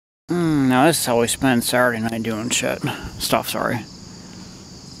No, this is how we spend Saturday night doing stuff, sorry.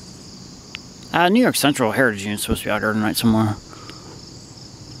 New York Central Heritage Unit's supposed to be out here tonight somewhere.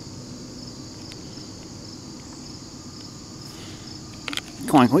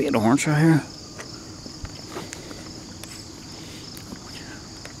 Come on, can we get a horn show here?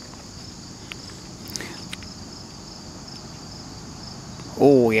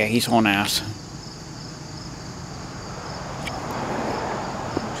 Oh yeah, he's on ass.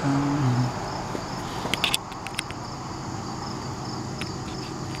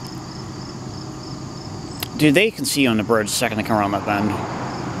 Dude, they can see you on the bridge the second they come around that bend.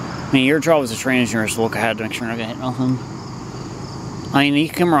 I mean, your job as a train engineer is to look ahead to make sure you're not gonna hit nothing. I mean, you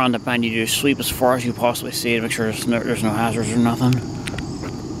come around the bend, you do sweep as far as you possibly see to make sure there's no hazards or nothing.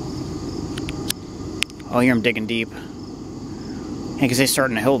 Oh, I hear him digging deep. Yeah, because they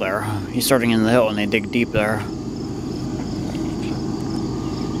start in the hill there. He's starting in the hill and they dig deep there.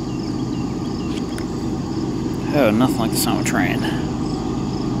 Oh, nothing like the sound of a train.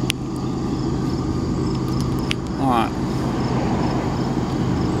 Alright.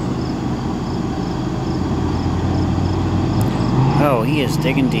 Oh, he is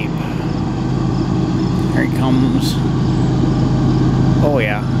digging deep. Here he comes. Oh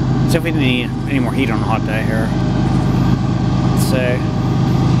yeah. So if we didn't need any more heat on a hot day here. Let's say.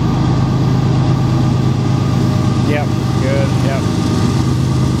 Yep, good, yep.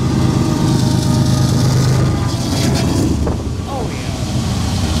 Oh yeah.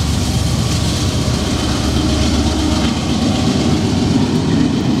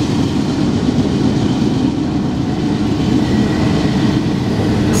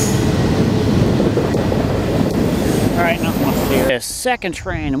 Alright, nothing else here. This second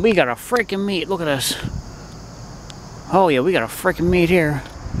train, and we got a freaking meet. Look at this. Oh yeah, we got a freaking meet here.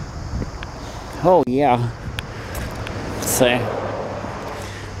 Oh yeah. Let's see.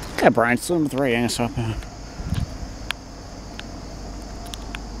 Okay, Brian, slim with the rating and stuff.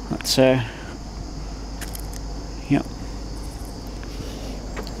 Let's see. Yep.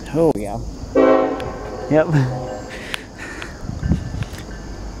 Oh yeah. Yep.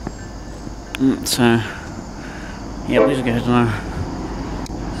 Let's see. Yeah, please get it on.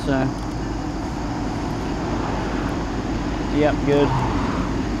 So. Yep, good.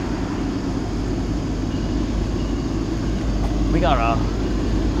 We got a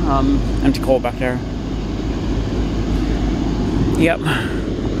empty coal back there. Yep.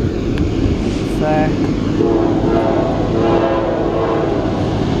 So.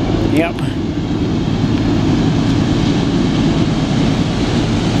 Yep.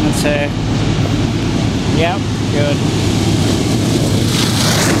 Let's see. Yep, good.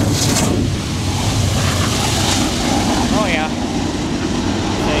 Oh yeah.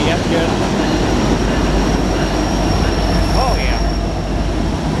 Okay, yep, good. Oh yeah.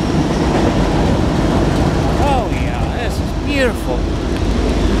 Oh yeah, this is beautiful.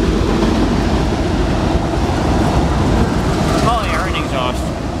 Oh yeah, we're in exhaust.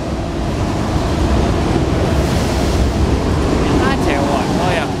 I tell you what,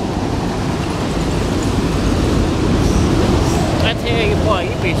 oh yeah. I tell you what,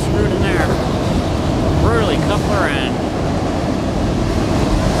 you'd be screwed in there. Brutally coupler and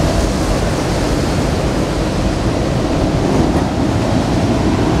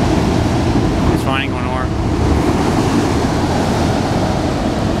it's fine, ain't going nowhere.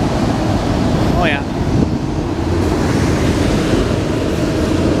 Oh yeah.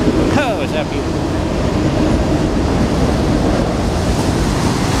 Oh, is that beautiful?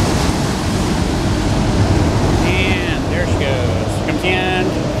 And there she goes. Comes in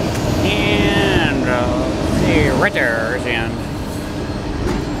and see, right there is in.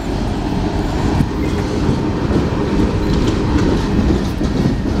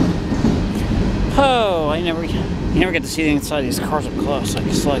 Oh, you never get to see the inside of these cars up close, like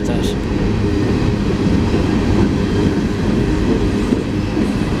just like this.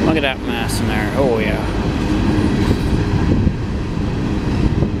 Look at that mess in there. Oh yeah.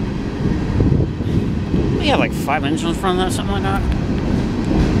 We have like 5 engines from that, something like that.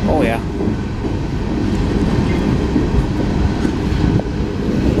 Oh yeah.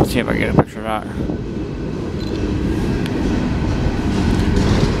 Let's see if I can get a picture of that.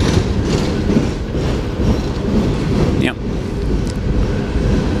 Yep.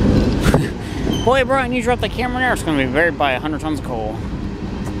 Boy, Brian, you drop the camera there, it's going to be buried by 100 tons of coal.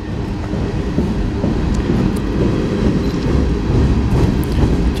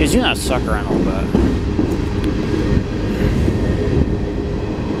 Dude, you not suck around a little bit.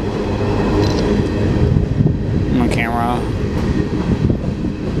 On camera.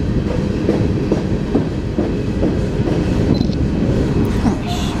 Holy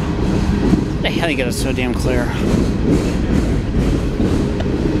shit. how you get it so damn clear.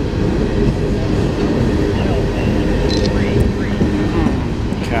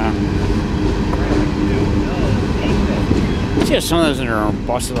 Okay. See, some of those that are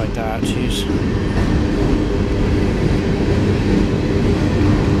busted like that. Jeez.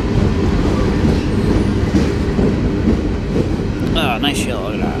 Oh, nice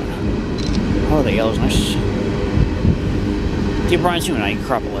yellow. Look at that. Oh, the yellow's nice. Deep brine soon, I can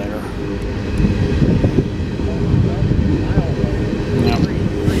crop it later. Yep.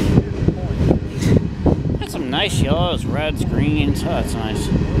 Got some nice yellows, reds, greens. Oh, that's nice.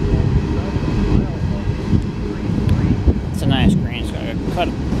 It's a nice green. It's got quite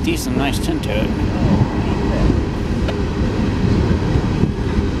a decent, nice tint to it.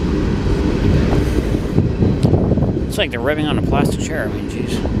 It's like they're ribbing on a plastic chair. I mean,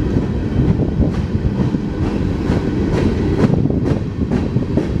 jeez.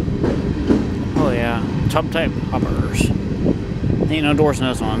 Oh yeah, tub type hoppers. Ain't no doors in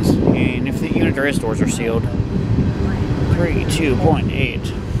those ones. And if the unit there is doors are sealed.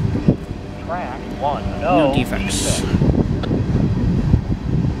 32.8. Track 1. No defects.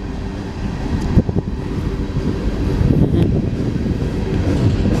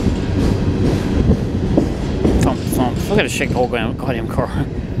 Look at it shake the whole goddamn car. I'd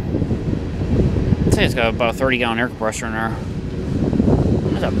say it's got about a 30-gallon air compressor in there.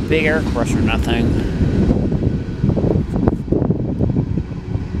 There's a big air compressor in that thing.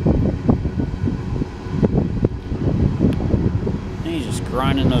 And he's just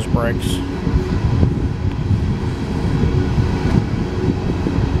grinding those brakes.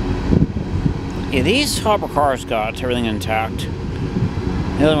 Yeah, these hopper cars got everything intact.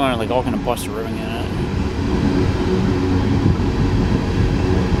 The other one had like all kind of busted ribbing in it.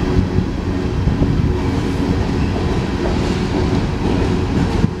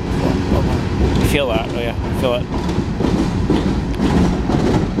 Feel that, oh yeah, feel it.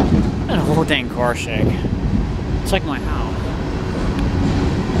 That whole dang car shake. It's like my house.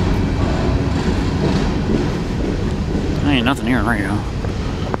 There ain't nothing here right now.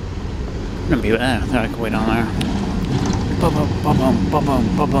 I'm gonna be that way down there. Ba boom, ba boom, ba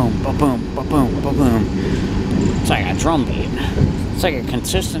boom, ba boom, ba boom, ba boom, ba boom. It's like a drum beat. It's like a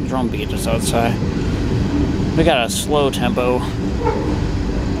consistent drum beat just outside. We got a slow tempo.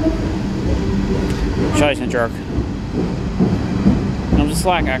 Shawty's gonna jerk. Comes the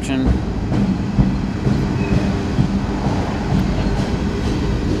slack action.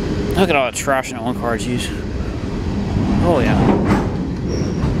 Look at all the trash in that one car, geez. Oh yeah.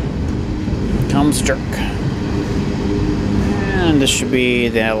 Comes jerk. And this should be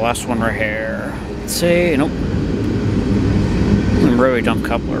the last one right here. Let's see, nope. Really dump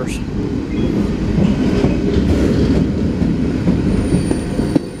couplers.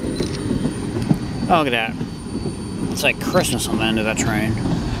 Oh, look at that. It's like Christmas on the end of that train.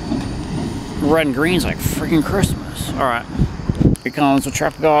 Red and green's like freaking Christmas. Alright. Here comes what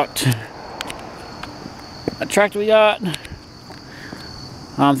track we got. What track do we got?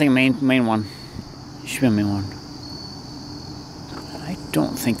 I'm thinking main one. It should be a main one. I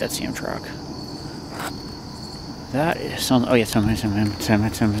don't think that's the Amtrak. That is something. Oh, yeah, it's him.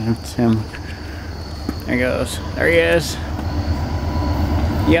 There he goes. There he is.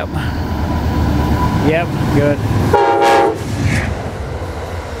 Yep. Yep, good.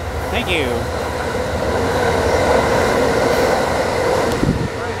 Thank you.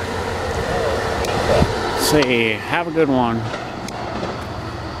 See, have a good one.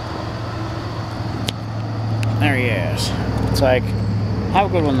 There he is. It's like, have a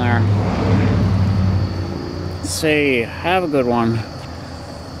good one there. Say, have a good one.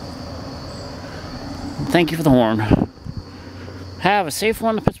 Thank you for the horn. Have a safe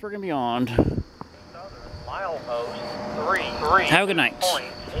one to Pittsburgh and beyond. Milepost 3. Have a good night.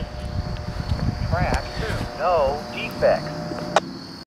 Track 2, no defects.